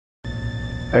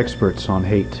experts on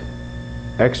hate,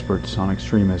 experts on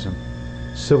extremism,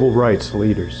 civil rights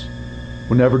leaders.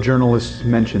 Whenever journalists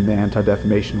mention the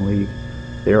Anti-Defamation League,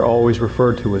 they are always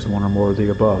referred to as one or more of the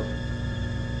above.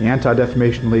 The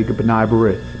Anti-Defamation League of B'nai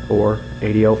B'rith, or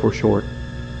ADL for short,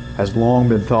 has long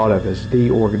been thought of as the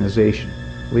organization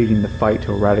leading the fight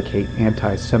to eradicate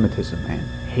anti-Semitism and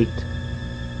hate.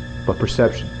 But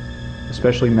perception,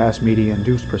 especially mass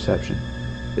media-induced perception,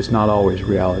 is not always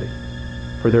reality.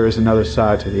 For there is another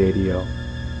side to the ADL,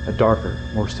 a darker,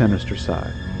 more sinister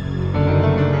side.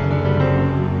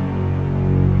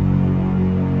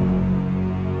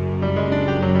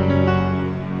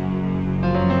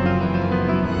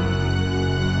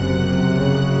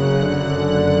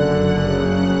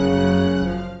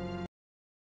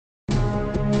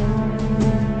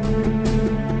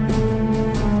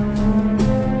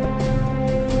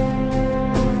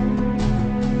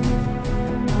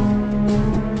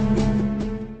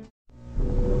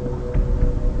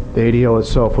 The ADL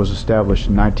itself was established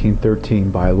in 1913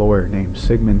 by a lawyer named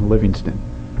Sigmund Livingston,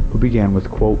 who began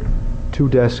with, quote, 2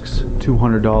 desks,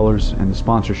 $200, and the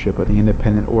sponsorship of the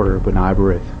Independent Order of B'nai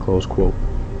B'rith, close quote,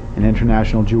 an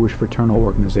international Jewish fraternal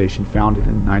organization founded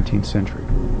in the 19th century.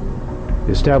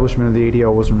 The establishment of the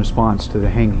ADL was in response to the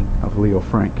hanging of Leo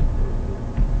Frank.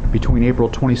 Between April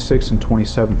 26 and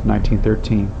 27,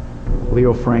 1913,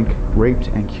 Leo Frank raped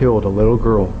and killed a little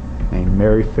girl named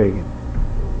Mary Fagan.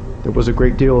 There was a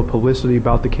great deal of publicity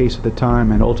about the case at the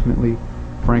time, and ultimately,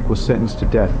 Frank was sentenced to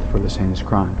death for this heinous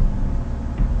crime.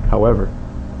 However,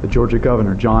 the Georgia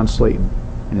governor, John Slayton,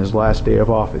 in his last day of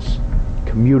office,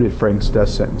 commuted Frank's death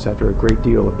sentence after a great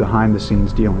deal of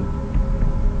behind-the-scenes dealing.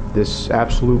 This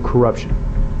absolute corruption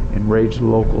enraged the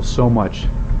locals so much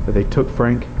that they took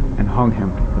Frank and hung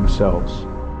him themselves.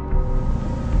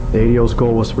 The ADL's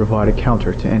goal was to provide a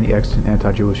counter to any extant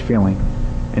anti-Jewish feeling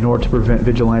in order to prevent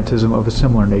vigilantism of a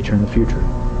similar nature in the future,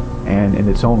 and, in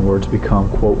its own words,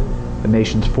 become, quote, the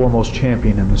nation's foremost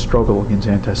champion in the struggle against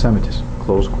anti-Semitism,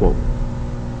 close quote.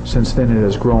 Since then, it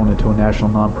has grown into a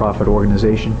national nonprofit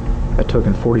organization that took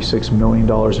in $46 million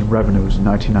in revenues in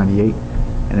 1998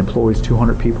 and employs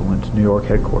 200 people in its New York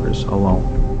headquarters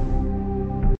alone.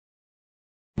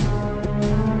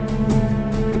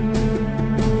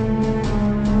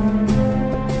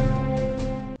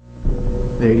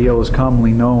 The ADL is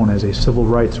commonly known as a civil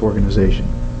rights organization,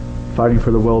 fighting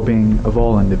for the well-being of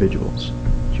all individuals,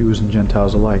 Jews and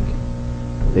Gentiles alike.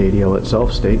 The ADL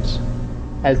itself states,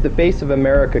 as the face of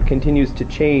America continues to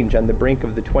change on the brink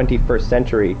of the 21st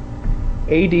century,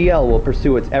 ADL will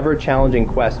pursue its ever-challenging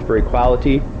quest for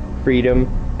equality, freedom,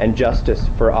 and justice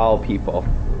for all people.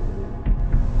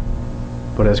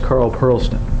 But as Carl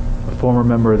Perlston, a former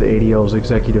member of the ADL's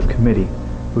executive committee,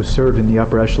 who served in the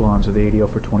upper echelons of the ADL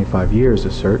for 25 years,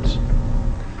 asserts,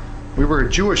 we were a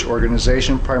Jewish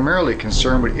organization primarily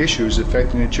concerned with issues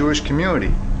affecting the Jewish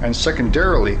community, and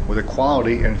secondarily with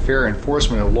equality and fair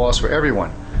enforcement of laws for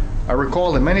everyone. I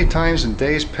recall that many times in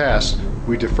days past,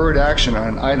 we deferred action on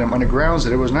an item on the grounds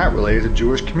that it was not related to the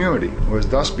Jewish community, and was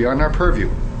thus beyond our purview.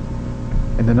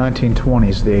 In the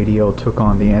 1920s, the ADL took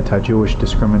on the anti-Jewish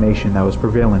discrimination that was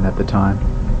prevalent at the time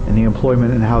in the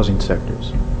employment and housing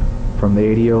sectors. From the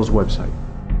ADL's website.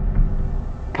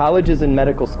 Colleges and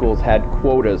medical schools had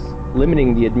quotas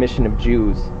limiting the admission of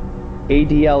Jews.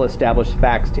 ADL established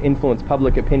facts to influence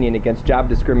public opinion against job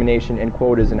discrimination and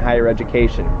quotas in higher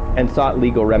education, and sought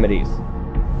legal remedies.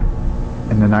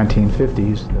 In the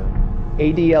 1950s, the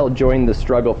ADL joined the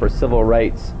struggle for civil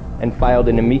rights and filed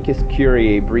an amicus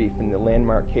curiae brief in the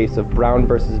landmark case of Brown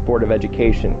versus Board of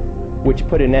Education, which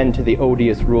put an end to the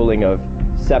odious ruling of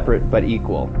separate but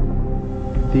equal.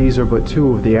 These are but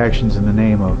two of the actions in the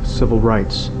name of civil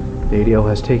rights the ADL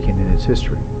has taken in its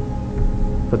history.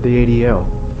 But the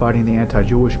ADL, fighting the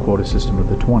anti-Jewish quota system of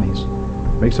the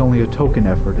 20s, makes only a token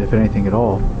effort, if anything at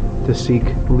all, to seek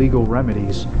legal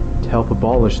remedies to help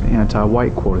abolish the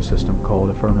anti-white quota system called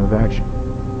affirmative action.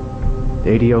 The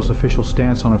ADL's official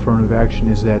stance on affirmative action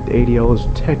is that the ADL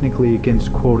is technically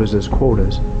against quotas as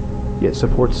quotas, yet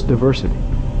supports diversity.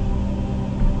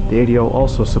 The ADL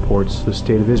also supports the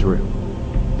State of Israel,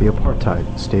 the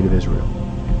apartheid State of Israel.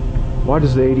 Why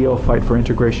does the ADL fight for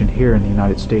integration here in the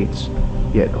United States,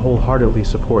 yet wholeheartedly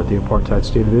support the apartheid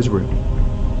State of Israel?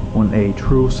 When a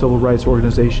true civil rights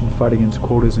organization fight against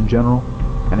quotas in general,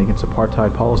 and against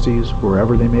apartheid policies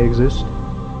wherever they may exist?